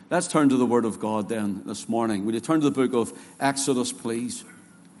Let's turn to the Word of God then this morning. Will you turn to the book of Exodus, please?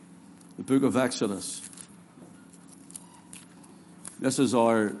 The book of Exodus. This is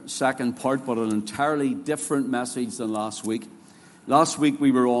our second part, but an entirely different message than last week. Last week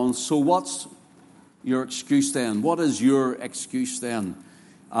we were on, so what's your excuse then? What is your excuse then?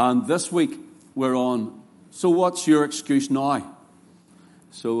 And this week we're on, so what's your excuse now?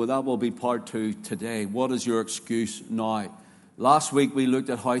 So that will be part 2 today. What is your excuse now? Last week we looked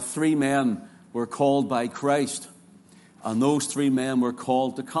at how 3 men were called by Christ. And those 3 men were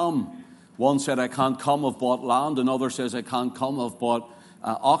called to come. One said, I can't come, I've bought land. Another says, I can't come, I've bought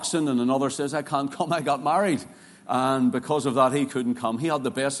oxen. And another says, I can't come, I got married. And because of that, he couldn't come. He had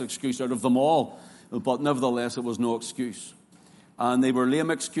the best excuse out of them all. But nevertheless, it was no excuse. And they were lame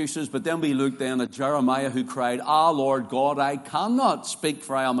excuses. But then we looked then at Jeremiah, who cried, Lord God, I cannot speak,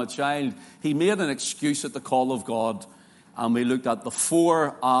 for I am a child. He made an excuse at the call of God. And we looked at the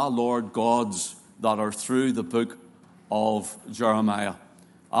 4 Lord Gods that are through the book of Jeremiah.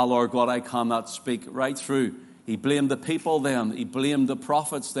 Lord God, I cannot speak, right through. He blamed the people then. He blamed the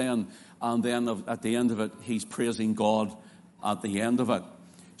prophets then. And then at the end of it, he's praising God at the end of it.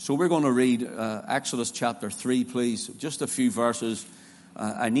 So we're going to read Exodus chapter 3, please. Just a few verses.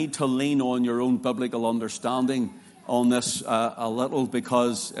 I need to lean on your own biblical understanding on this a little,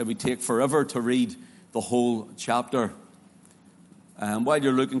 because it would take forever to read the whole chapter. While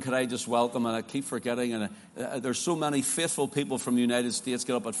you're looking, could I just welcome, and I keep forgetting, and there's so many faithful people from the United States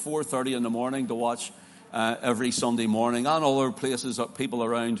get up at 4:30 in the morning to watch every Sunday morning, and other places, people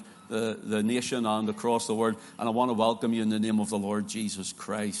around the nation and across the world. And I want to welcome you in the name of the Lord Jesus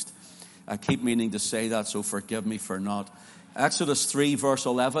Christ. I keep meaning to say that, so forgive me for not. Exodus 3, verse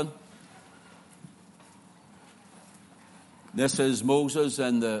 11. This is Moses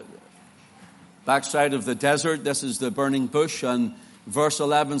in the backside of the desert. This is the burning bush. And verse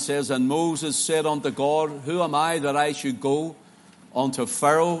 11 says, And Moses said unto God, Who am I that I should go unto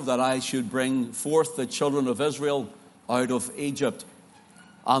Pharaoh, that I should bring forth the children of Israel out of Egypt?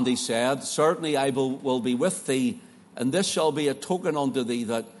 And he said, Certainly I will be with thee, and this shall be a token unto thee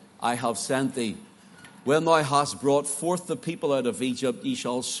that I have sent thee. When thou hast brought forth the people out of Egypt, ye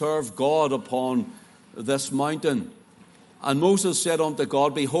shall serve God upon this mountain. And Moses said unto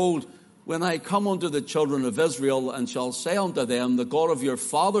God, Behold, when I come unto the children of Israel, and shall say unto them, The God of your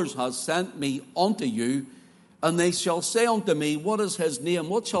fathers has sent me unto you, and they shall say unto me, What is his name?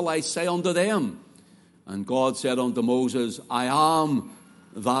 What shall I say unto them? And God said unto Moses, I am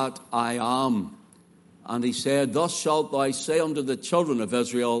that I am. And he said, Thus shalt thou say unto the children of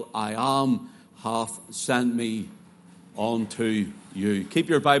Israel, I am hath sent me unto you. Keep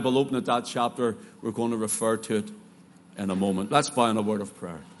your Bible open at that chapter. We're going to refer to it in a moment. Let's bow in a word of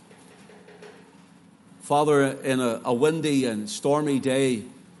prayer. Father, in a windy and stormy day,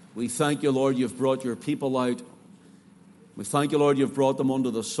 we thank you, Lord, you've brought your people out. We thank you, Lord, you've brought them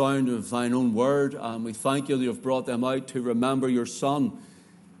under the sound of thine own word. And we thank you that you've brought them out to remember your Son,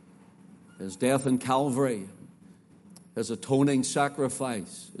 his death in Calvary, his atoning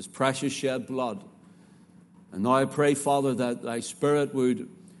sacrifice, his precious shed blood. And now I pray, Father, that thy Spirit would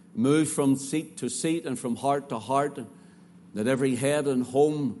move from seat to seat and from heart to heart, that every head and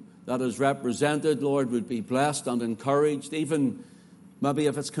home that is represented, Lord, would be blessed and encouraged. Even maybe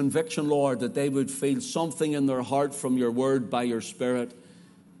if it's conviction, Lord, that they would feel something in their heart from your word by your Spirit.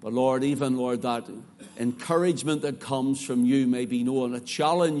 But Lord, even, Lord, that encouragement that comes from you may be known, a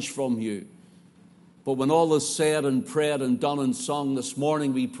challenge from you. But when all is said and prayed and done and sung this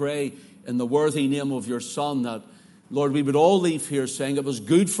morning, we pray in the worthy name of your Son that, Lord, we would all leave here saying it was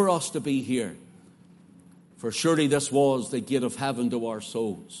good for us to be here. For surely this was the gate of heaven to our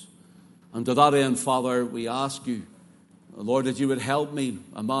souls. And to that end, Father, we ask you, Lord, that you would help me,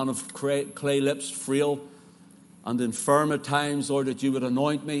 a man of clay lips, frail and infirm at times, Lord, that you would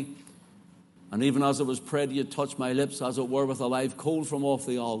anoint me. And even as it was prayed, you touch my lips, as it were, with a live coal from off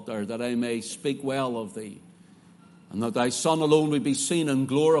the altar, that I may speak well of thee. And that thy Son alone would be seen and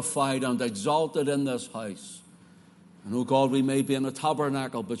glorified and exalted in this house. And, oh God, we may be in a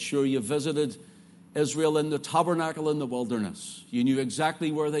tabernacle, but sure you visited Israel in the tabernacle in the wilderness. You knew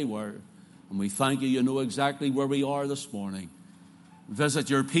exactly where they were. And we thank you, you know exactly where we are this morning. Visit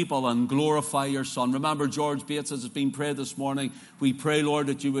your people and glorify your Son. Remember George Bates, as has been prayed this morning. We pray, Lord,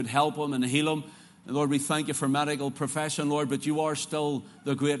 that you would help him and heal him. And Lord, we thank you for medical profession, Lord, but you are still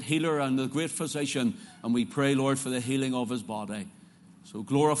the great healer and the great physician. And we pray, Lord, for the healing of his body. So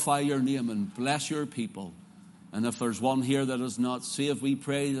glorify your name and bless your people. And if there's one here that is not saved, we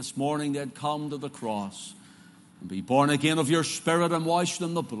pray this morning they'd come to the cross and be born again of your Spirit and washed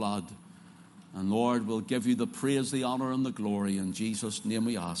in the blood. And Lord, we'll give you the praise, the honor, and the glory. In Jesus' name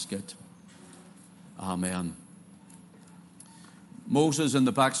we ask it. Amen. Moses in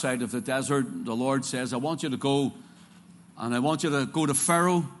the backside of the desert, the Lord says, I want you to go, and I want you to go to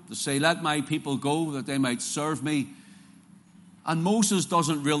Pharaoh to say, let my people go that they might serve me. And Moses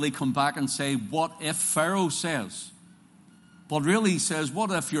doesn't really come back and say, what if Pharaoh says? But really he says,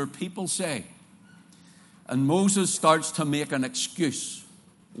 what if your people say? And Moses starts to make an excuse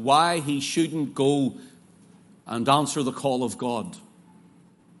why he shouldn't go and answer the call of God.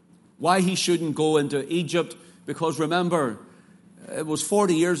 Why he shouldn't go into Egypt, because remember, it was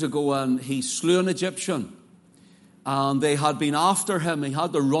 40 years ago and he slew an Egyptian. And they had been after him. He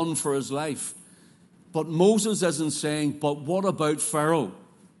had to run for his life. But Moses isn't saying, but what about Pharaoh?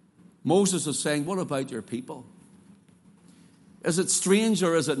 Moses is saying, what about your people? Is it strange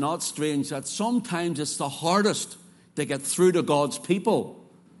or is it not strange that sometimes it's the hardest to get through to God's people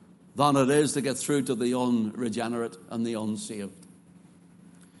than it is to get through to the unregenerate and the unsaved?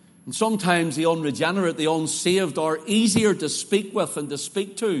 And sometimes the unregenerate, the unsaved are easier to speak with and to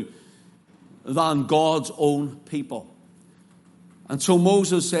speak to than God's own people. And so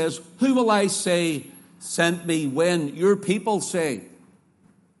Moses says, who will I say sent me when your people say,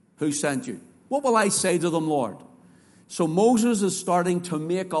 who sent you? What will I say to them, Lord? So Moses is starting to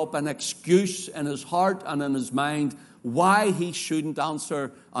make up an excuse in his heart and in his mind why he shouldn't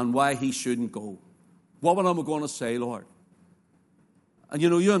answer and why he shouldn't go. What am I going to say, Lord? And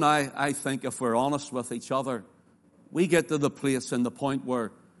you and I think if we're honest with each other, we get to the place and the point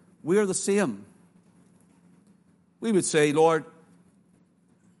where we're the same. We would say, Lord,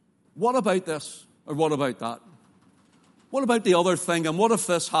 what about this or what about that? What about the other thing? And what if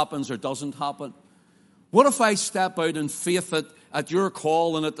this happens or doesn't happen? What if I step out in faith at your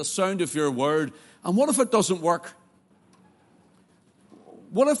call and at the sound of your word? And what if it doesn't work?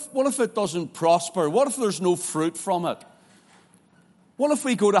 What if it doesn't prosper? What if there's no fruit from it? What if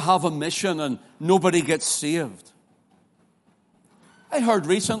we go to have a mission and nobody gets saved? I heard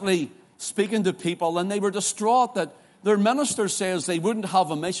recently speaking to people and they were distraught that their minister says they wouldn't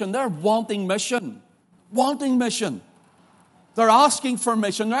have a mission. They're wanting mission. Wanting mission. They're asking for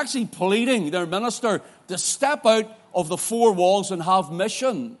mission. They're actually pleading their minister to step out of the four walls and have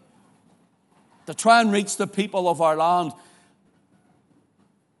mission. To try and reach the people of our land.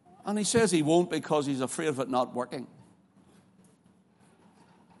 And he says he won't because he's afraid of it not working.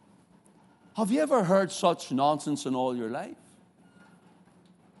 Have you ever heard such nonsense in all your life?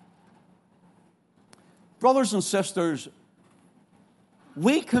 Brothers and sisters,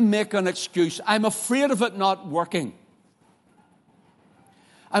 we can make an excuse. I'm afraid of it not working.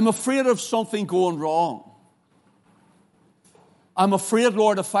 I'm afraid of something going wrong. I'm afraid,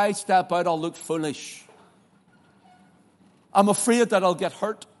 Lord, if I step out, I'll look foolish. I'm afraid that I'll get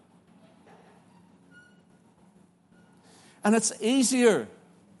hurt. And it's easier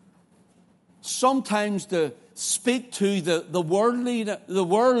sometimes to speak to the world and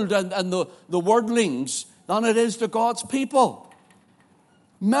the worldlings than it is to God's people.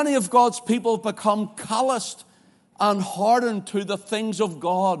 Many of God's people have become calloused and hardened to the things of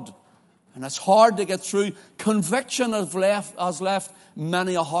God. And it's hard to get through. Conviction has left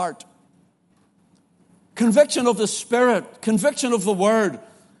many a heart. Conviction of the Spirit, conviction of the Word,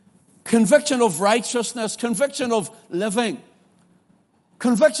 conviction of righteousness, conviction of living,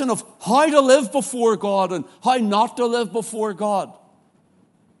 conviction of how to live before God and how not to live before God.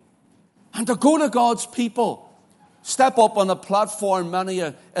 And to go to God's people, step up on a platform, many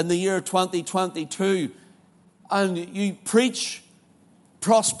in the year 2022, and you preach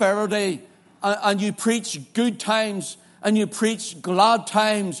prosperity, and you preach good times, and you preach glad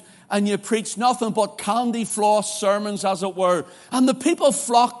times, and you preach nothing but candy floss sermons, as it were. And the people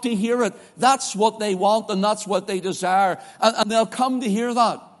flock to hear it. That's what they want, and that's what they desire. And they'll come to hear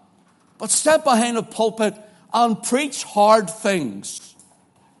that. But step behind a pulpit and preach hard things.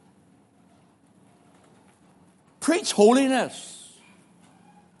 Preach holiness.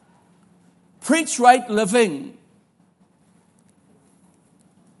 Preach right living.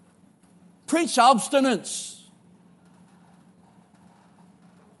 Preach abstinence.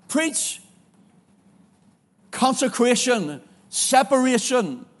 Preach consecration,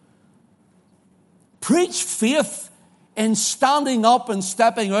 separation. Preach faith in standing up and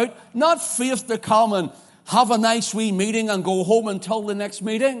stepping out. Not faith to come and have a nice wee meeting and go home until the next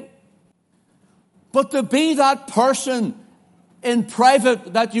meeting. But to be that person in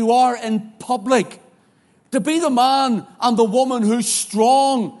private that you are in public. To be the man and the woman who's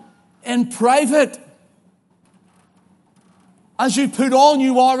strong in private. As you put on,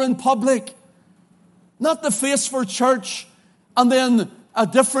 you are in public. Not the face for church and then a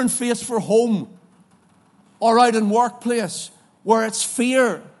different face for home or out in workplace where it's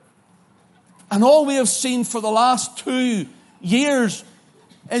fear. And all we have seen for the last 2 years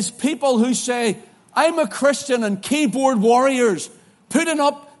is people who say, I'm a Christian, and keyboard warriors putting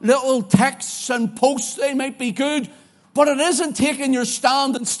up little texts and posts. They might be good, but it isn't taking your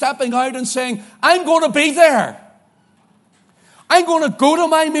stand and stepping out and saying, I'm going to be there. I'm going to go to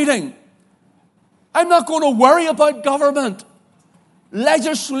my meeting. I'm not going to worry about government,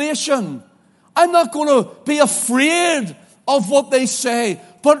 legislation. I'm not going to be afraid of what they say,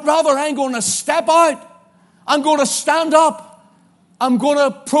 but rather I'm going to step out. I'm going to stand up. I'm going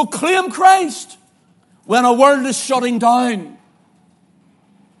to proclaim Christ when a world is shutting down.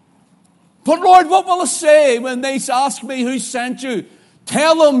 But Lord, what will I say when they ask me who sent you?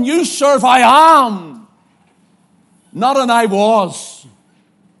 Tell them you serve I am, not an I was.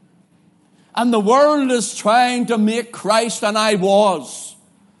 And the world is trying to make Christ an I was.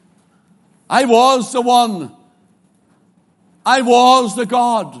 I was the one. I was the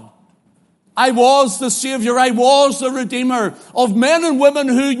God. I was the Savior. I was the Redeemer of men and women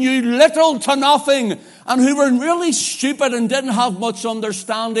who knew little to nothing and who were really stupid and didn't have much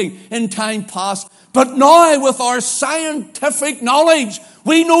understanding in time past. But now, with our scientific knowledge,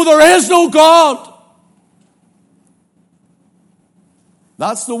 we know there is no God.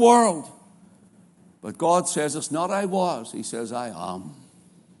 That's the world. But God says it's not I was. He says I am.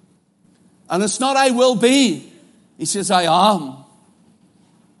 And it's not I will be. He says I am.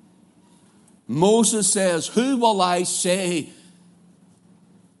 Moses says, who will I say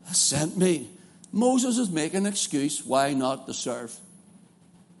has sent me? Moses is making an excuse why not to serve.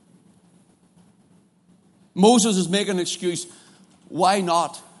 Moses is making an excuse why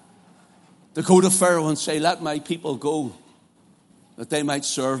not to go to Pharaoh and say, let my people go, that they might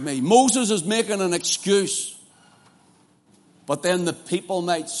serve me. Moses is making an excuse. But then the people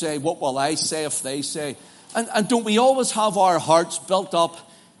might say, what will I say if they say? And don't we always have our hearts built up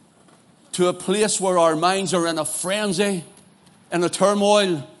to a place where our minds are in a frenzy, in a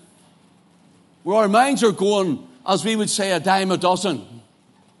turmoil, where our minds are going, as we would say, a dime a dozen.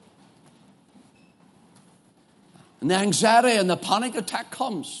 And the anxiety and the panic attack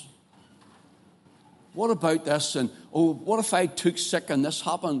comes. What about this? And, oh, what if I took sick and this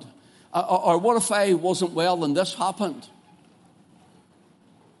happened? Or what if I wasn't well and this happened?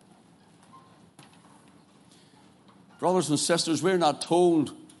 Brothers and sisters, we're not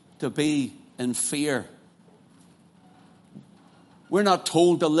told to be in fear. We're not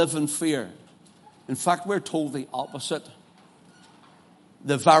told to live in fear. In fact, we're told the opposite.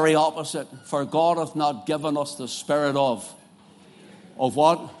 The very opposite. For God hath not given us the spirit of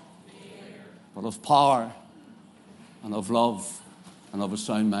what? Fear. But of power and of love and of a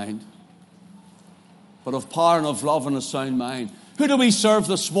sound mind. But of power and of love and a sound mind. Who do we serve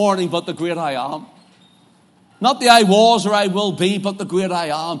this morning but the great I am? Not the I was or I will be, but the great I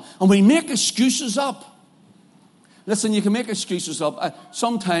am. And we make excuses up. Listen, you can make excuses up.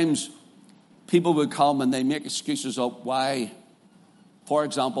 Sometimes people would come and they make excuses up why, for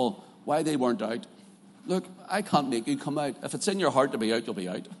example, why they weren't out. Look, I can't make you come out. If it's in your heart to be out, you'll be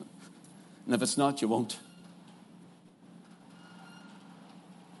out. And if it's not, you won't.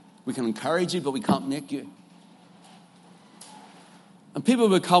 We can encourage you, but we can't make you. And people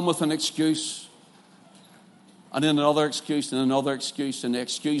would come with an excuse. And then another excuse and another excuse and the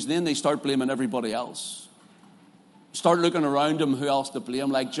excuse. Then they start blaming everybody else. Start looking around them, who else to blame.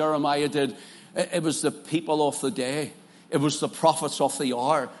 Like Jeremiah did. It was the people of the day. It was the prophets of the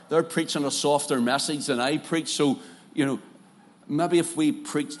hour. They're preaching a softer message than I preach. So, maybe if we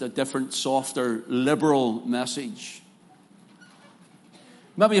preached a different, softer, liberal message.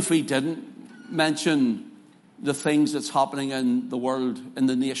 Maybe if we didn't mention the things that's happening in the world, in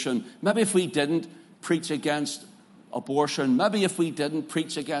the nation. Maybe if we didn't preach against abortion. Maybe if we didn't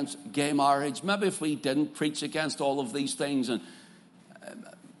preach against gay marriage. Maybe if we didn't preach against all of these things. And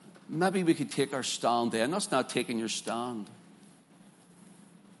maybe we could take our stand then. That's not taking your stand.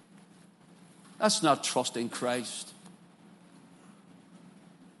 That's not trusting Christ.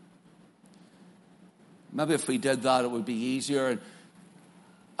 Maybe if we did that, it would be easier.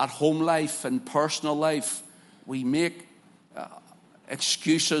 At home life and personal life, we make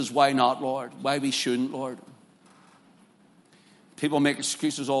excuses. Why not, Lord? Why we shouldn't, Lord? People make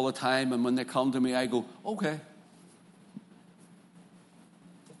excuses all the time, and when they come to me, I go, okay.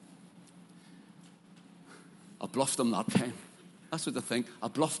 I bluffed them that time. That's what they think. I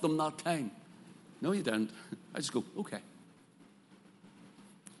bluffed them that time. No, you didn't. I just go, okay.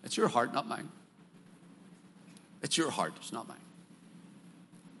 It's your heart, not mine. It's your heart, it's not mine.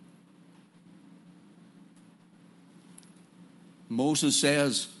 Moses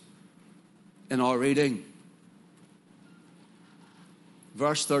says in our reading,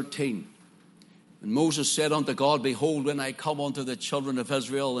 verse 13, and Moses said unto God, behold, when I come unto the children of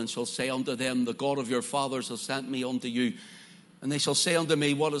Israel, and shall say unto them, the God of your fathers has sent me unto you, and they shall say unto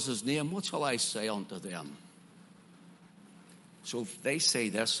me, what is his name? What shall I say unto them? So if they say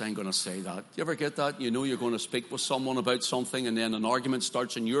this, I'm going to say that. You ever get that? You know you're going to speak with someone about something, and then an argument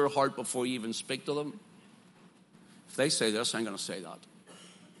starts in your heart before you even speak to them? If they say this, I'm going to say that.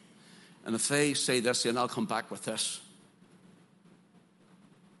 And if they say this, then I'll come back with this.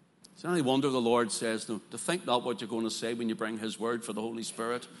 It's any wonder the Lord says, no, to think not what you're going to say when you bring his word, for the Holy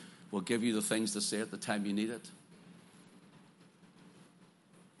Spirit will give you the things to say at the time you need it.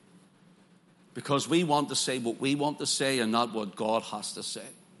 Because we want to say what we want to say and not what God has to say.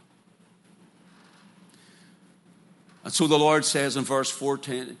 And so the Lord says in verse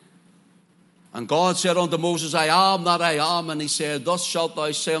 14, and God said unto Moses, I am that I am. And he said, thus shalt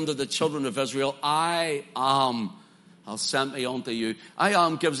thou say unto the children of Israel, I am, has sent me unto you. I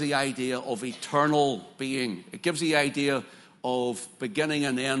am gives the idea of eternal being. It gives the idea of beginning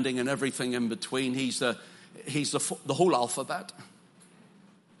and ending and everything in between. He's the whole alphabet.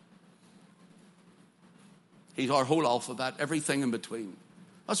 He's our whole alphabet, everything in between.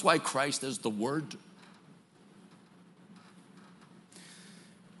 That's why Christ is the Word.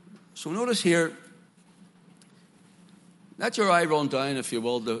 So notice here, let your eye run down, if you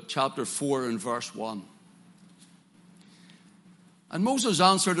will, to chapter 4 and verse 1. And Moses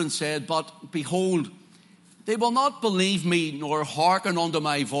answered and said, but behold, they will not believe me nor hearken unto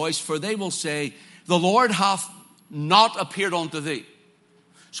my voice, for they will say, the Lord hath not appeared unto thee.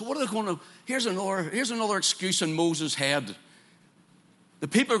 So what are they going to... Here's another excuse in Moses' head. The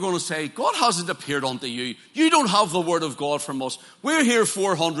people are going to say, God hasn't appeared unto you. You don't have the word of God from us. We're here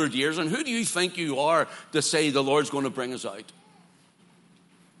 400 years, and who do you think you are to say the Lord's going to bring us out?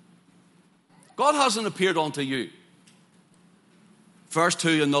 God hasn't appeared unto you. Verse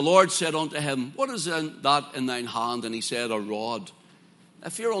 2, and the Lord said unto him, what is that in thine hand? And he said, a rod.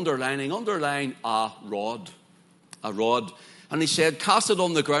 If you're underline a rod. A rod. And he said, cast it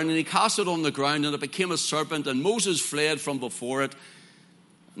on the ground. And he cast it on the ground, and it became a serpent, and Moses fled from before it.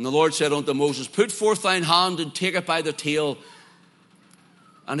 And the Lord said unto Moses, put forth thine hand and take it by the tail.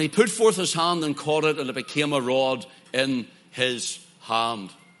 And he put forth his hand and caught it, and it became a rod in his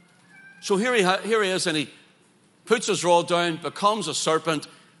hand. So here he is, and he puts his rod down, becomes a serpent.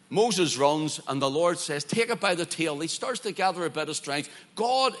 Moses runs, and the Lord says, take it by the tail. He starts to gather a bit of strength.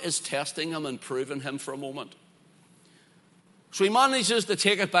 God is testing him and proving him for a moment. So he manages to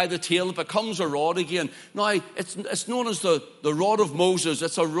take it by the tail. It becomes a rod again. Now, it's known as the rod of Moses.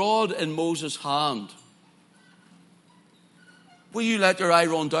 It's a rod in Moses' hand. Will you let your eye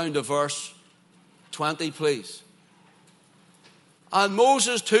run down to verse 20, please? And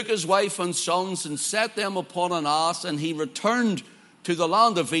Moses took his wife and sons and set them upon an ass, and he returned to the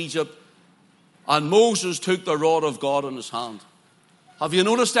land of Egypt, and Moses took the rod of God in his hand. Have you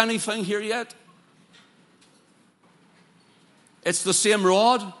noticed anything here yet? It's the same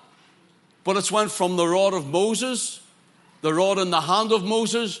rod, but it's went from the rod of Moses, the rod in the hand of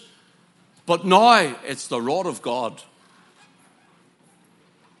Moses, but now it's the rod of God.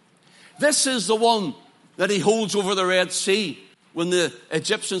 This is the one that he holds over the Red Sea when the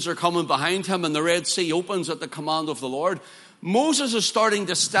Egyptians are coming behind him and the Red Sea opens at the command of the Lord. Moses is starting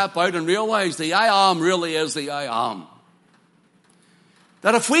to step out and realize the I am really is the I am.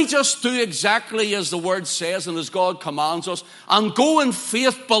 That if we just do exactly as the word says and as God commands us and go in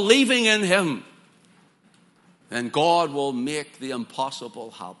faith believing in him, then God will make the impossible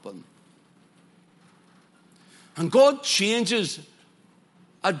happen. And God changes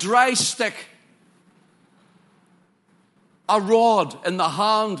a dry stick, a rod in the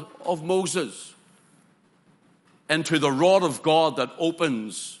hand of Moses, into the rod of God that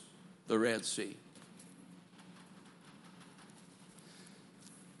opens the Red Sea.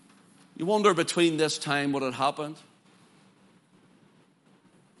 You wonder between this time what had happened?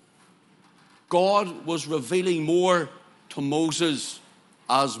 God was revealing more to Moses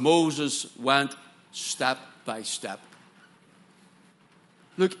as Moses went step by step.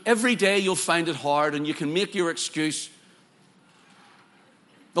 Look, every day you'll find it hard and you can make your excuse.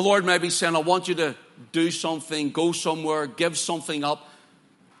 The Lord may be saying, I want you to do something, go somewhere, give something up.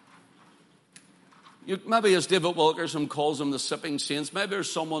 Maybe as David Wilkerson calls them, the sipping saints. Maybe there's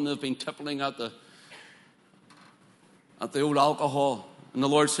someone that's been tippling at the old alcohol. And the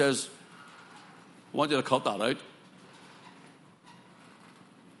Lord says, I want you to cut that out.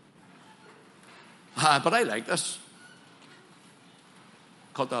 But I like this.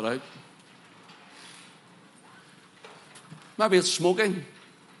 Cut that out. Maybe it's smoking.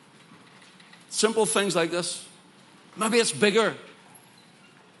 Simple things like this. Maybe it's bigger.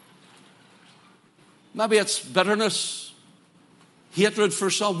 Maybe it's bitterness, hatred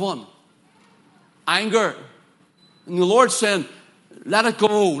for someone, anger. And the Lord's saying, let it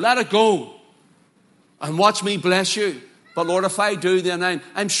go, and watch me bless you. But Lord, if I do, then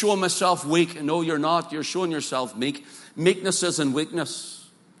I'm showing myself weak. No, you're not. You're showing yourself meek. Meekness isn't weakness.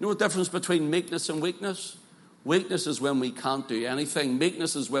 You know the difference between meekness and weakness? Weakness is when we can't do anything.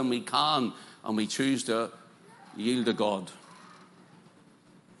 Meekness is when we can and we choose to yield to God.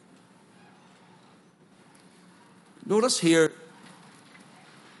 Notice here,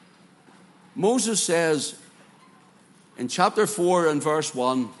 Moses says in chapter 4 and verse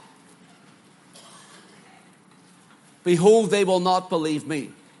 1, behold, they will not believe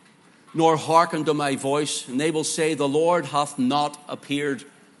me, nor hearken to my voice, and they will say, the Lord hath not appeared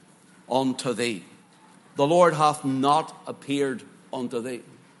unto thee. The Lord hath not appeared unto thee.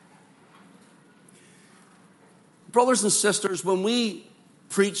 Brothers and sisters, when we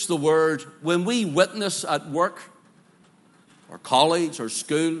preach the word, when we witness at work, or college, or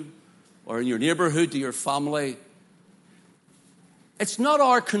school, or in your neighborhood to your family, it's not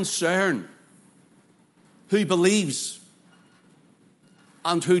our concern who believes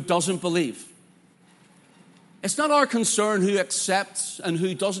and who doesn't believe. It's not our concern who accepts and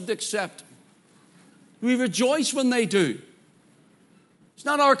who doesn't accept. We rejoice when they do. It's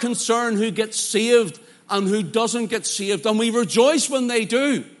not our concern who gets saved and who doesn't get saved, and we rejoice when they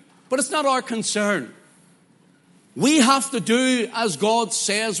do. But it's not our concern. We have to do as God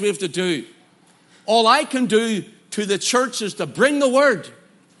says we have to do. All I can do to the church is to bring the word,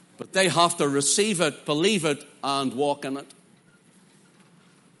 but they have to receive it, believe it, and walk in it.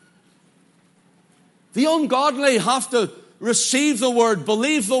 The ungodly have to receive the word,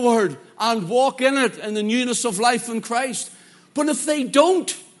 believe the word, and walk in it in the newness of life in Christ. But if they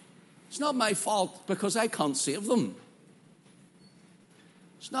don't, it's not my fault because I can't save them.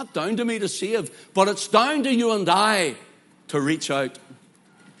 It's not down to me to save, but it's down to you and I to reach out.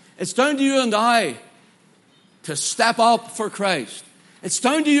 It's down to you and I to step up for Christ. It's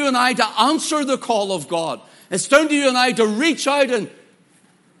down to you and I to answer the call of God. It's down to you and I to reach out and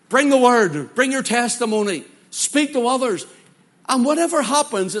bring the word, bring your testimony, speak to others. And whatever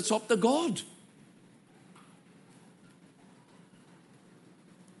happens, it's up to God.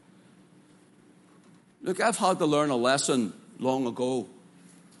 Look, I've had to learn a lesson long ago.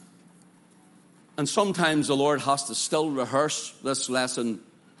 And sometimes the Lord has to still rehearse this lesson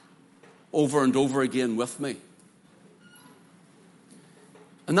over and over again with me.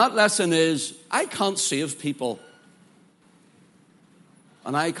 And that lesson is, I can't save people.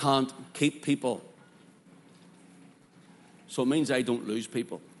 And I can't keep people. So it means I don't lose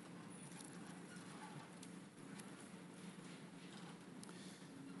people.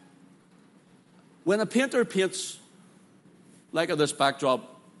 When a painter paints, like at this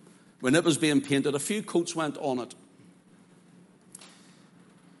backdrop, when it was being painted, a few coats went on it.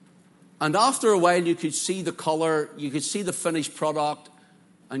 And after a while, you could see the colour, you could see the finished product,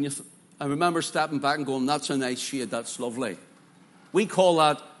 and I remember stepping back and going, that's a nice shade, that's lovely. We call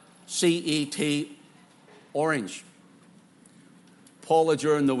that CET orange. Paula,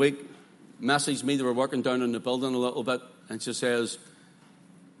 during the week, messaged me, they were working down in the building a little bit, and she says,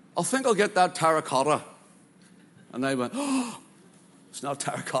 I think I'll get that terracotta. And I went, oh, it's not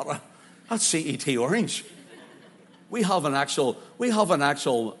terracotta. That's CET orange. We have an actual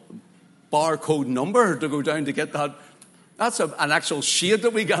barcode number to go down to get that. That's an actual shade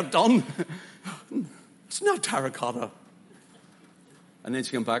that we got done. It's not terracotta. And then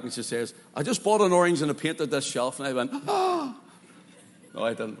she came back and she says, I just bought an orange and I painted this shelf. And I went, oh. No,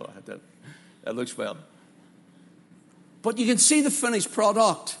 I didn't. It looks well. But you can see the finished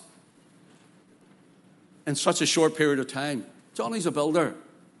product in such a short period of time. Johnny's a builder.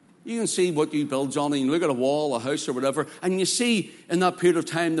 You can see what you build, Johnny, and look at a wall, a house, or whatever, and you see in that period of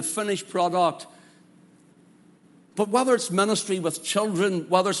time the finished product. But whether it's ministry with children,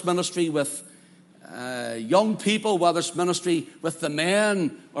 whether it's ministry with young people, whether it's ministry with the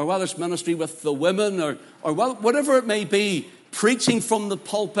men, or whether it's ministry with the women, or whatever it may be, preaching from the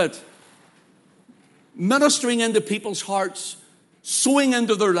pulpit, ministering into people's hearts, sowing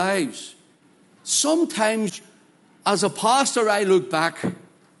into their lives. Sometimes, as a pastor, I look back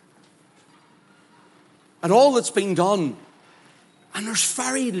at all that's been done, and there's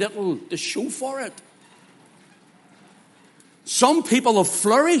very little to show for it. Some people have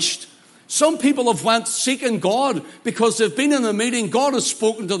flourished. Some people have went seeking God because they've been in a meeting, God has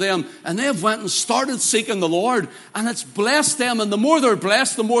spoken to them, and they've went and started seeking the Lord, and it's blessed them, and the more they're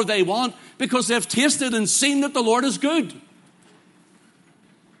blessed, the more they want, because they've tasted and seen that the Lord is good.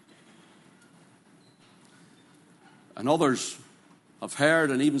 And others have heard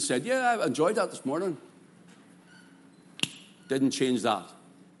and even said, yeah, I enjoyed that this morning. Didn't change that.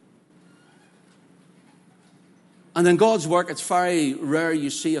 And in God's work, it's very rare you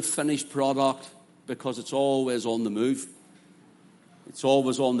see a finished product because it's always on the move. It's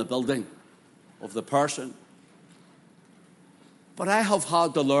always on the building of the person. But I have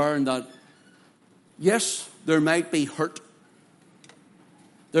had to learn that, yes, there might be hurt.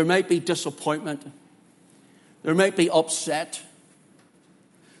 There might be disappointment. There might be upset.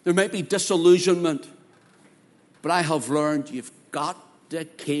 There might be disillusionment. But I have learned you've got to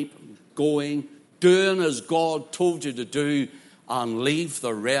keep going, doing as God told you to do, and leave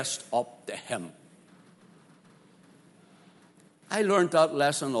the rest up to Him. I learned that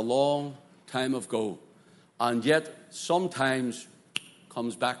lesson a long time ago, and yet sometimes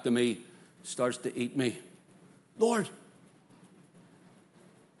comes back to me, starts to eat me. Lord,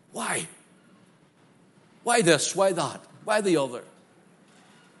 why? Why this? Why that? Why the other?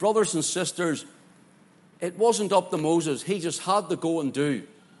 Brothers and sisters, it wasn't up to Moses. He just had to go and do.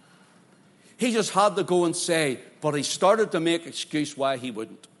 He just had to go and say, but he started to make excuse why he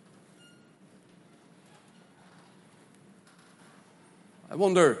wouldn't. I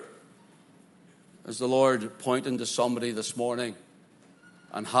wonder, is the Lord pointing to somebody this morning,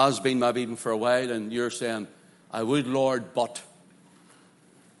 and has been maybe even for a while, and you're saying, I would, Lord, but.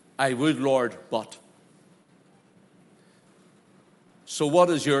 I would, Lord, but. So what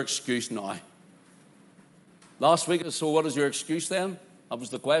is your excuse now? Last week, so what is your excuse then? That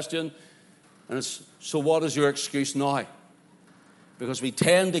was the question. And it's, so what is your excuse now? Because we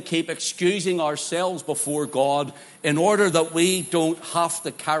tend to keep excusing ourselves before God in order that we don't have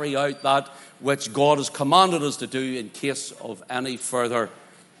to carry out that which God has commanded us to do in case of any further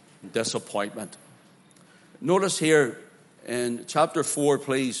disappointment. Notice here in chapter 4,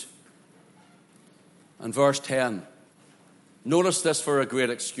 please, and verse 10. Notice this for a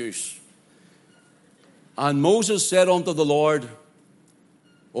great excuse. And Moses said unto the Lord,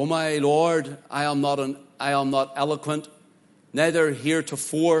 O my Lord, I am not eloquent, neither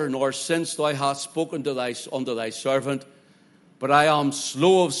heretofore nor since thou hast spoken to unto thy servant, but I am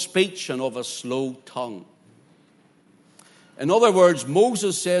slow of speech and of a slow tongue. In other words,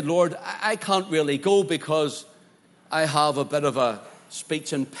 Moses said, Lord, I can't really go because I have a bit of a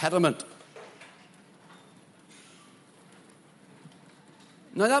speech impediment.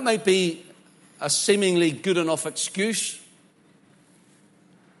 Now that might be a seemingly good enough excuse.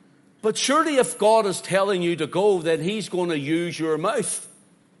 But surely if God is telling you to go, then He's going to use your mouth.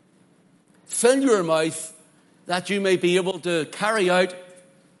 Fill your mouth that you may be able to carry out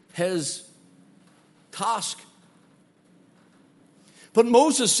His task. But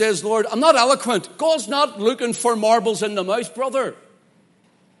Moses says, Lord, I'm not eloquent. God's not looking for marbles in the mouth, brother.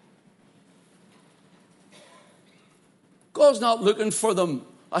 God's not looking for them.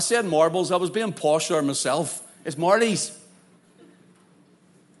 I said marbles. I was being posh there myself. It's Marlies.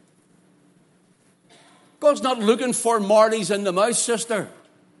 God's not looking for Marlies in the mouth, sister.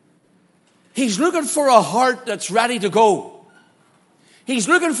 He's looking for a heart that's ready to go. He's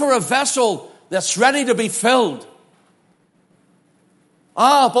looking for a vessel that's ready to be filled.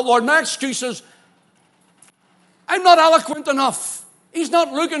 But Lord, my excuse is, I'm not eloquent enough. He's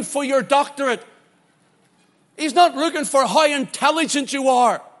not looking for your doctorate. He's not looking for how intelligent you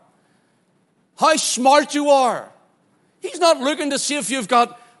are, how smart you are. He's not looking to see if you've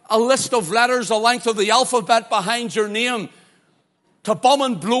got a list of letters the length of the alphabet behind your name to bum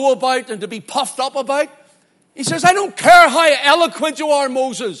and blow about and to be puffed up about. He says, I don't care how eloquent you are,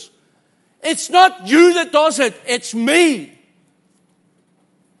 Moses. It's not you that does it. It's me.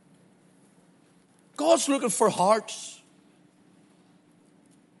 God's looking for hearts.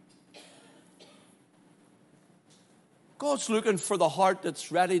 God's looking for the heart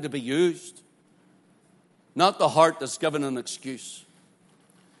that's ready to be used, not the heart that's given an excuse.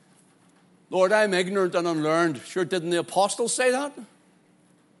 Lord, I'm ignorant and unlearned. Sure, didn't the apostles say that?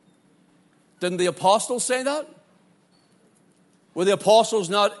 Didn't the apostles say that? Were the apostles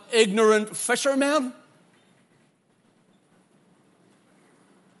not ignorant fishermen?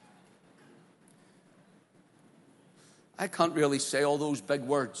 I can't really say all those big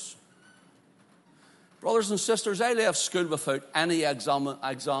words. Brothers and sisters, I left school without any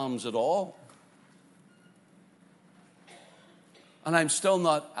exams at all. And I'm still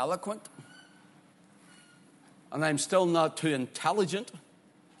not eloquent. And I'm still not too intelligent.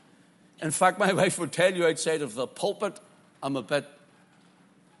 In fact, my wife would tell you outside of the pulpit, I'm a bit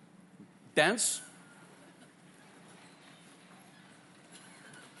dense.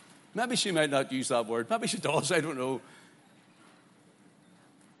 Maybe she might not use that word. Maybe she does, I don't know.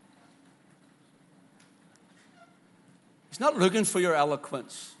 not looking for your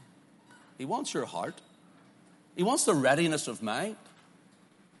eloquence. He wants your heart. He wants the readiness of mind.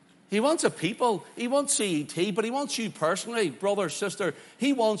 He wants a people. He wants CET, but he wants you personally, brother, sister.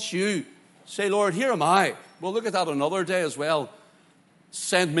 He wants you. Say, Lord, here am I. We'll look at that another day as well.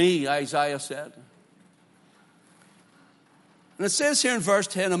 Send me, Isaiah said. And it says here in verse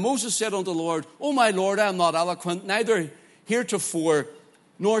 10, and Moses said unto the Lord, O my Lord, I am not eloquent, neither heretofore,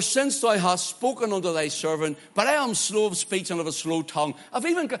 nor since thou hast spoken unto thy servant, but I am slow of speech and of a slow tongue.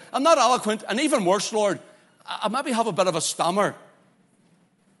 I'm not eloquent, and even worse, Lord, I maybe have a bit of a stammer.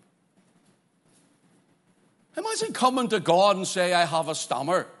 Imagine coming to God and say, I have a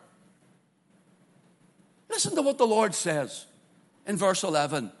stammer. Listen to what the Lord says in verse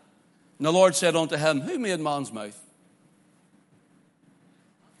 11. And the Lord said unto him, who made man's mouth?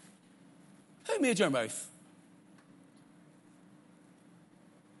 Who made your mouth?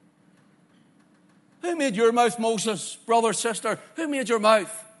 Who made your mouth, Moses, brother, sister? Who made your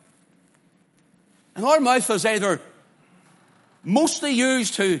mouth? And our mouth is either mostly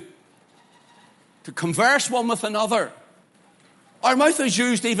used to converse one with another. Our mouth is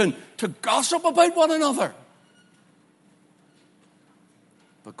used even to gossip about one another.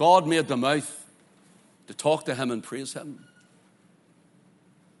 But God made the mouth to talk to him and praise him.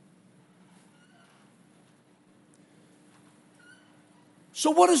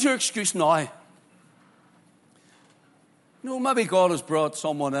 So what is your excuse now? Maybe God has brought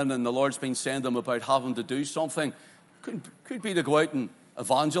someone in and the Lord's been saying to them about having to do something. Could be to go out and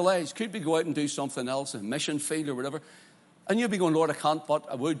evangelize. Could be go out and do something else, a mission field or whatever. And you'll be going, Lord, I can't, but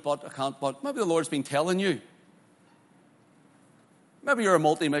I would, but I can't, but. Maybe the Lord's been telling you. Maybe you're a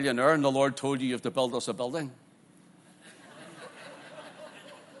multi-millionaire and the Lord told you have to build us a building.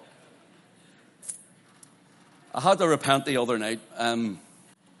 I had to repent the other night.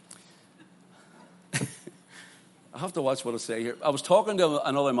 I have to watch what I say here. I was talking to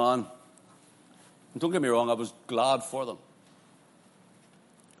another man. And don't get me wrong, I was glad for them.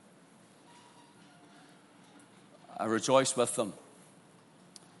 I rejoiced with them.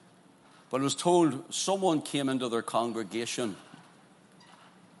 But I was told someone came into their congregation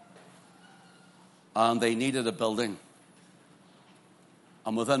and they needed a building.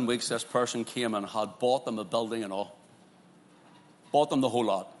 And within weeks, this person came and had bought them a building and all. Bought them the whole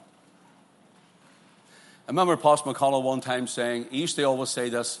lot. I remember Pastor McConnell one time saying, he used to always say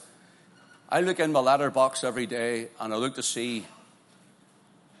this, I look in my letterbox every day and I look to see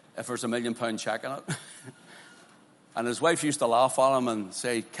if there's £1 million check in it. And his wife used to laugh at him and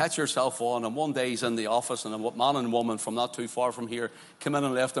say, catch yourself on. And one day he's in the office and a man and woman from not too far from here came in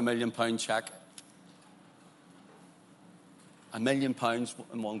and left £1 million check. £1 million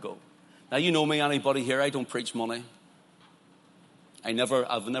in one go. Now, you know me, anybody here, I don't preach money. I've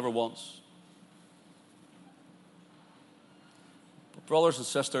never once. But brothers and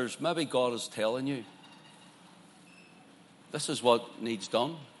sisters, maybe God is telling you, this is what needs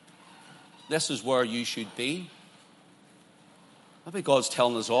done. This is where you should be. Maybe God's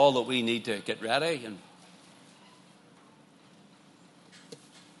telling us all that we need to get ready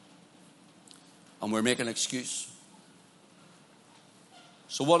and we're making an excuse.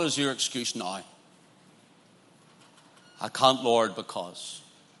 So what is your excuse now? I can't, Lord, because.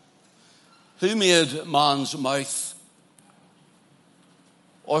 Who made man's mouth?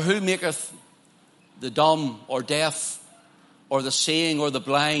 Or who maketh the dumb or deaf or the seeing or the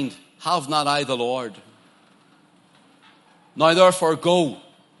blind? Have not I the Lord? Now therefore go,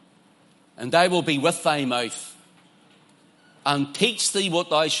 and I will be with thy mouth, and teach thee what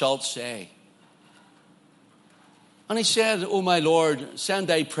thou shalt say. And he said, O my Lord,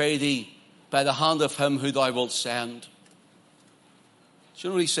 send, I pray thee, by the hand of him who thou wilt send. Do you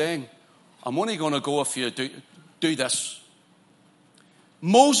know what he's saying? I'm only going to go if you do this.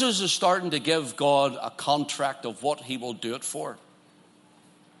 Moses is starting to give God a contract of what he will do it for.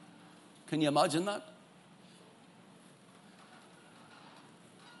 Can you imagine that?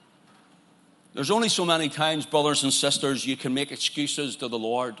 There's only so many times, brothers and sisters, you can make excuses to the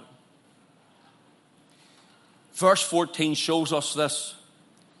Lord. Verse 14 shows us this.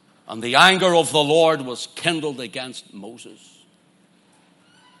 And the anger of the Lord was kindled against Moses.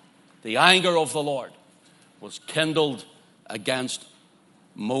 The anger of the Lord was kindled against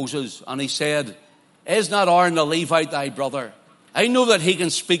Moses. And he said, is not Aaron the Levite thy brother? I know that he can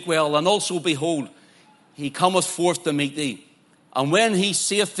speak well, and also, behold, he cometh forth to meet thee. And when he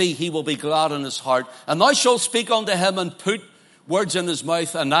seeth thee, he will be glad in his heart. And thou shalt speak unto him and put words in his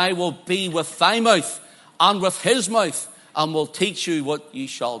mouth, and I will be with thy mouth and with his mouth, and will teach you what ye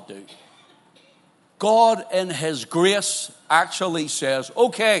shall do. God in his grace actually says,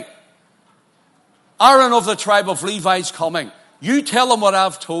 okay, Aaron of the tribe of Levi is coming. You tell him what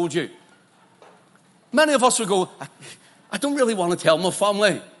I've told you. Many of us would go, I don't really want to tell my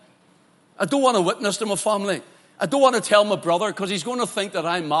family. I don't want to witness to my family. I don't want to tell my brother because he's going to think that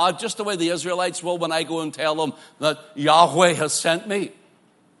I'm mad, just the way the Israelites will when I go and tell them that Yahweh has sent me.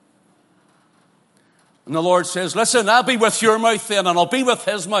 And the Lord says, listen, I'll be with your mouth then, and I'll be with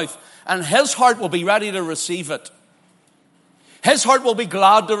his mouth. And his heart will be ready to receive it. His heart will be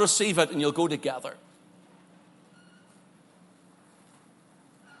glad to receive it, and you'll go together.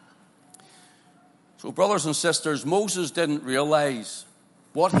 So, brothers and sisters, Moses didn't realize,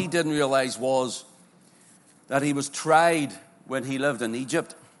 what he didn't realize was that he was tried when he lived in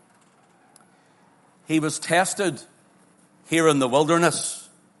Egypt. He was tested here in the wilderness.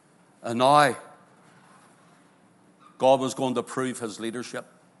 And now, God was going to prove his leadership.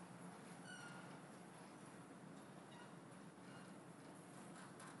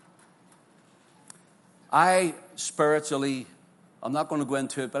 I spiritually, I'm not going to go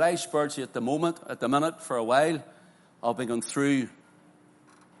into it, but I spiritually at the minute, for a while, I've been going through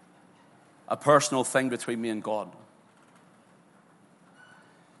a personal thing between me and God.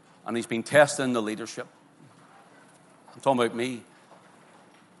 And he's been testing the leadership. I'm talking about me.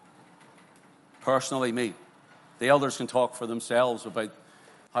 Personally, me. The elders can talk for themselves about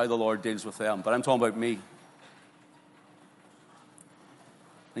how the Lord deals with them, but I'm talking about me.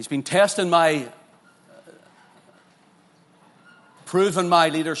 He's been testing proving my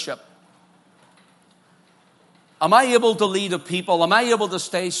leadership. Am I able to lead a people? Am I able to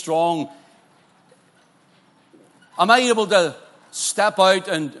stay strong? Am I able to step out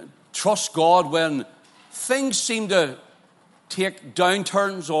and trust God when things seem to take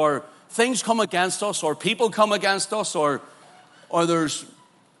downturns, or things come against us, or people come against us, or there's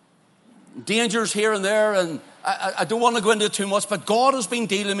dangers here and there, and I don't want to go into it too much, but God has been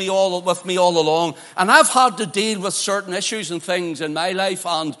dealing with me all along, and I've had to deal with certain issues and things in my life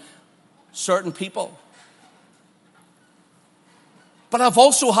and certain people. But I've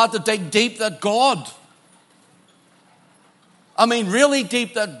also had to dig deep that really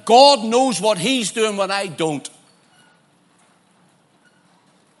deep, that God knows what he's doing when I don't.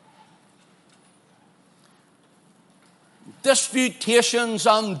 Disputations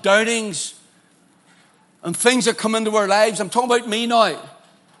and doubtings and things that come into our lives. I'm talking about me now,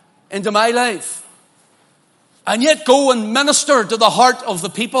 into my life. And yet go and minister to the heart of the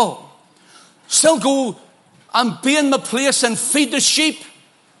people. Still go and be in the place and feed the sheep.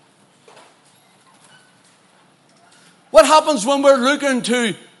 What happens when we're looking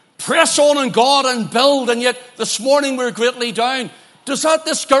to press on in God and build, and yet this morning we're greatly down? Does that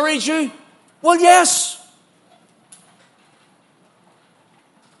discourage you? Well, yes.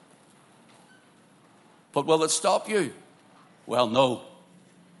 But will it stop you? Well, no.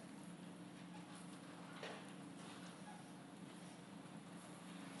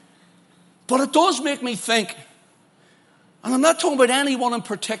 But it does make me think, and I'm not talking about anyone in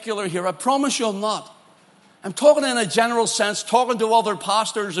particular here, I promise you I'm not. I'm talking in a general sense, talking to other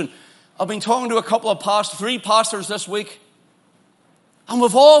pastors, and I've been talking to a couple of pastors, 3 pastors this week, and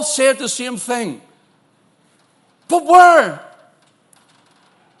we've all said the same thing. But where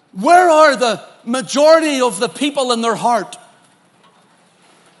are the majority of the people in their heart?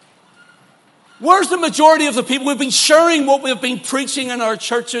 Where's the majority of the people? We've been sharing what we've been preaching in our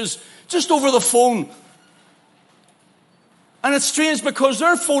churches just over the phone. And it's strange because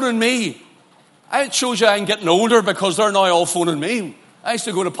they're phoning me. It shows you I'm getting older because they're now all phoning me. I used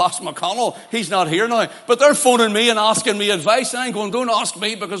to go to Pastor McConnell. He's not here now. But they're phoning me and asking me advice. And I'm going, don't ask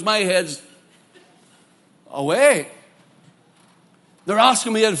me because my head's away. They're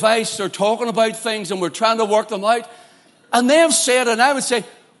asking me advice. They're talking about things and we're trying to work them out. And they've said, and I would say,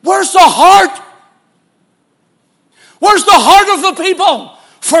 where's the heart? Where's the heart of the people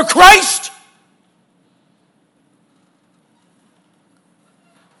for Christ?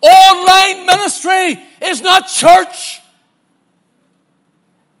 Online ministry is not church.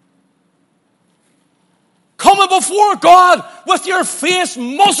 Coming before God with your face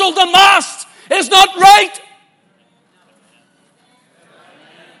muzzled and masked is not right.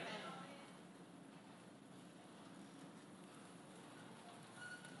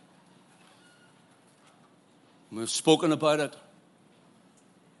 We've spoken about it.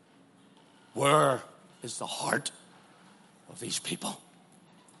 Where is the heart of these people?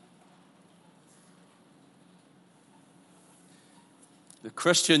 The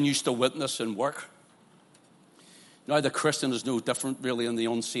Christian used to witness and work. Now the Christian is no different really in the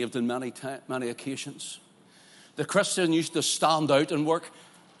unsaved in many occasions. The Christian used to stand out and work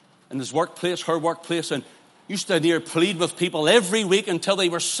in his workplace, her workplace, and used to near plead with people every week until they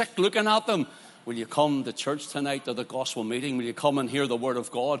were sick looking at them. Will you come to church tonight, to the gospel meeting? Will you come and hear the word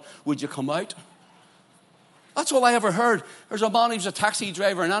of God? Would you come out? That's all I ever heard. There's a man, he was a taxi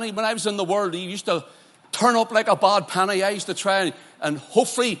driver, and when I was in the world, he used to turn up like a bad penny. I used to try, and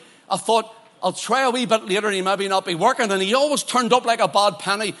hopefully, I thought, I'll try a wee bit later and he maybe not be working. And he always turned up like a bad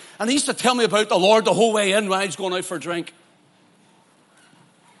penny. And he used to tell me about the Lord the whole way in when I was going out for a drink.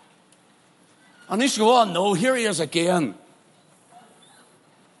 And he used to go, oh no, here he is again.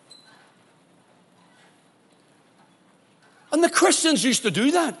 And the Christians used to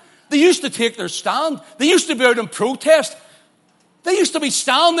do that. They used to take their stand. They used to be out and protest. They used to be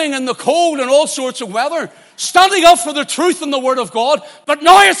standing in the cold and all sorts of weather, standing up for the truth and the word of God. But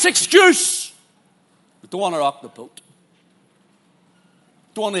now it's excuse. We don't want to rock the boat.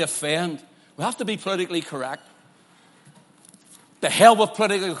 Don't want to offend. We have to be politically correct. The hell with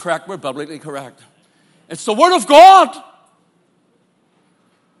politically correct, we're biblically correct. It's the word of God.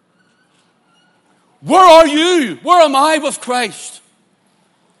 Where are you? Where am I with Christ?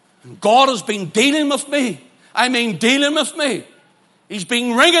 And God has been dealing with me. I mean dealing with me. He's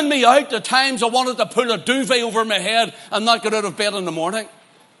been ringing me out the times I wanted to put a duvet over my head and not get out of bed in the morning.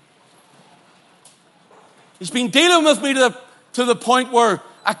 He's been dealing with me to the point where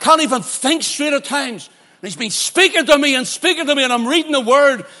I can't even think straight at times. And he's been speaking to me, and I'm reading the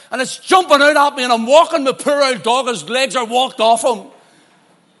word, and it's jumping out at me, and I'm walking my poor old dog, his legs are walked off him.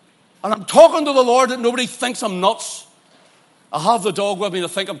 And I'm talking to the Lord that nobody thinks I'm nuts. I have the dog with me, and I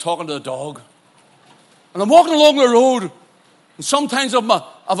think I'm talking to the dog. And I'm walking along the road, and sometimes I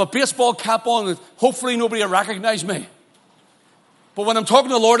have a baseball cap on, and hopefully nobody will recognize me. But when I'm talking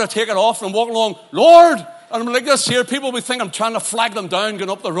to the Lord, I take it off, and I'm walking along, Lord, and I'm like this here, people will think I'm trying to flag them down going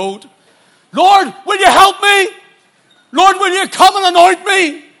up the road. Lord, will you help me? Lord, will you come and anoint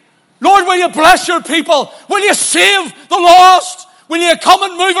me? Lord, will you bless your people? Will you save the lost? Will you come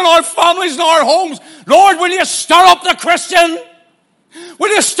and move in our families and our homes? Lord, will you stir up the Christian?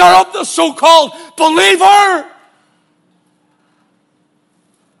 Will you stir up the so-called believer?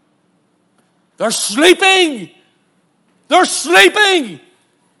 They're sleeping. They're sleeping.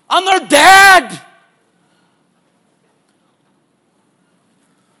 And they're dead.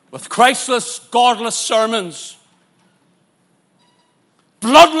 With Christless, godless sermons.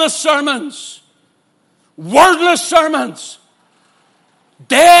 Bloodless sermons. Wordless sermons.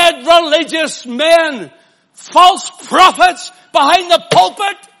 Dead religious men. False prophets behind the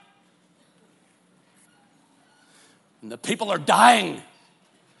pulpit. And the people are dying.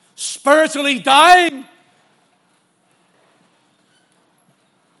 Spiritually dying.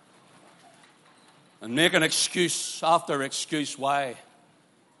 And make an excuse after excuse why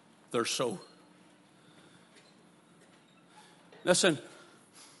they're so. Listen,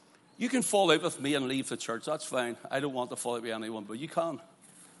 you can fall out with me and leave the church. That's fine. I don't want to fall out with anyone, but you can.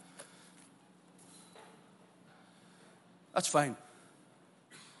 That's fine.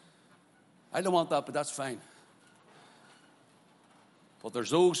 I don't want that, but that's fine. But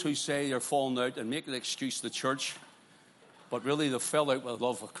there's those who say they're falling out and make an excuse to the church, but really they fell out with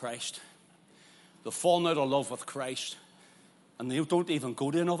love with Christ. They've fallen out of love with Christ, and they don't even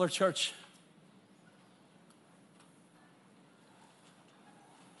go to another church.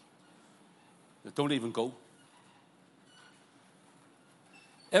 They don't even go.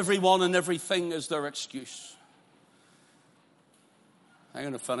 Everyone and everything is their excuse. I'm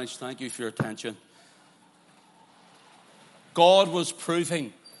going to finish. Thank you for your attention. God was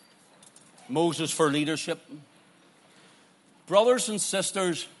proving Moses for leadership. Brothers and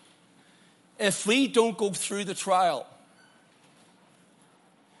sisters, if we don't go through the trial,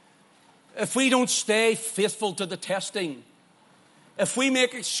 if we don't stay faithful to the testing, if we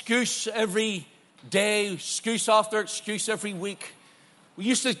make excuse every day, excuse after excuse every week, we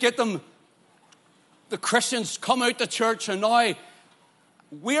used to get them, the Christians come out to church, and now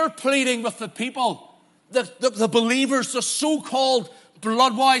we're pleading with the people, the believers, the so-called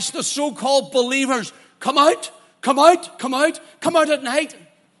blood-washed, the so-called believers, come out, come out, come out, come out at night. You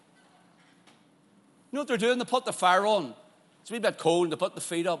know what they're doing? They put the fire on. It's a wee bit cold, and they put the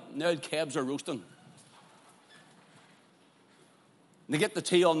feet up, and the old cabs are roasting. And they get the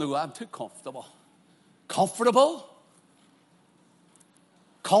tea on, and they go, I'm too comfortable. Comfortable?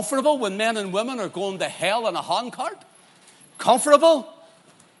 Comfortable when men and women are going to hell in a handcart? Comfortable?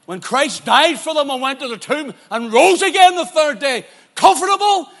 When Christ died for them and went to the tomb and rose again the third day?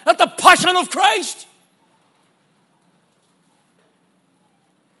 Comfortable at the passion of Christ?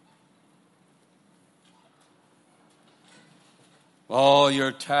 Oh,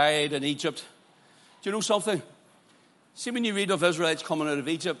 you're tired in Egypt. Do you know something? See, when you read of Israelites coming out of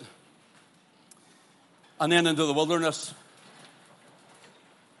Egypt and then into the wilderness,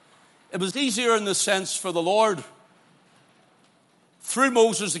 It was easier in the sense for the Lord, through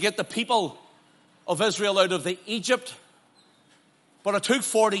Moses, to get the people of Israel out of the Egypt. But it took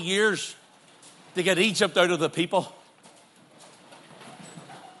 40 years to get Egypt out of the people.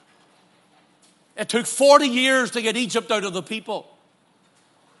 It took 40 years to get Egypt out of the people.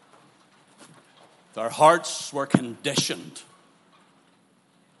 Their hearts were conditioned.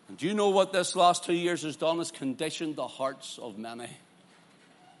 And do you know what this last 2 years has done? It's conditioned the hearts of many.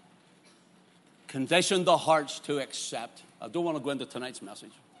 Conditioned the hearts to accept. I don't want to go into tonight's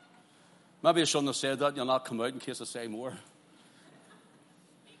message. Maybe I shouldn't have said that. You'll not come out in case I say more.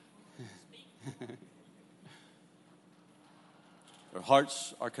 Their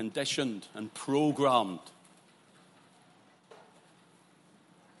hearts are conditioned and programmed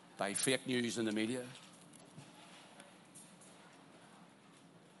by fake news in the media.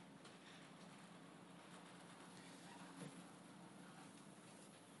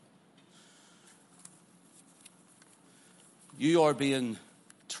 You are being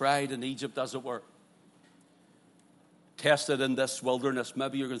tried in Egypt, as it were. Tested in this wilderness.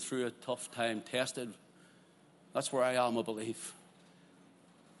 Maybe you're going through a tough time. Tested. That's where I am, I believe.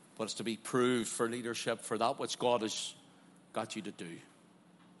 But it's to be proved for leadership, for that which God has got you to do.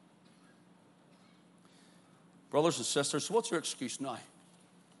 Brothers and sisters, what's your excuse now?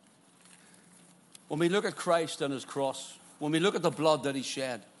 When we look at Christ and his cross, when we look at the blood that he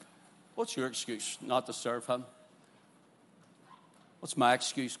shed, what's your excuse not to serve him? What's my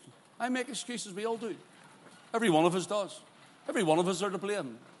excuse? I make excuses, we all do. Every one of us does. Every one of us are to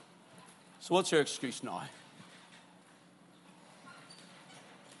blame. So what's your excuse now?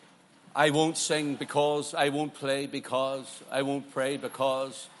 I won't sing because, I won't play because, I won't pray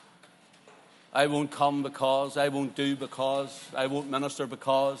because, I won't come because, I won't do because, I won't minister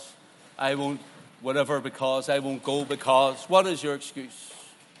because, I won't whatever because, I won't go because. What is your excuse?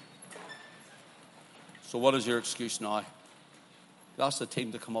 So what is your excuse now? Ask the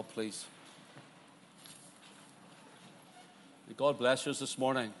team to come up, please. May God bless you this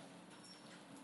morning.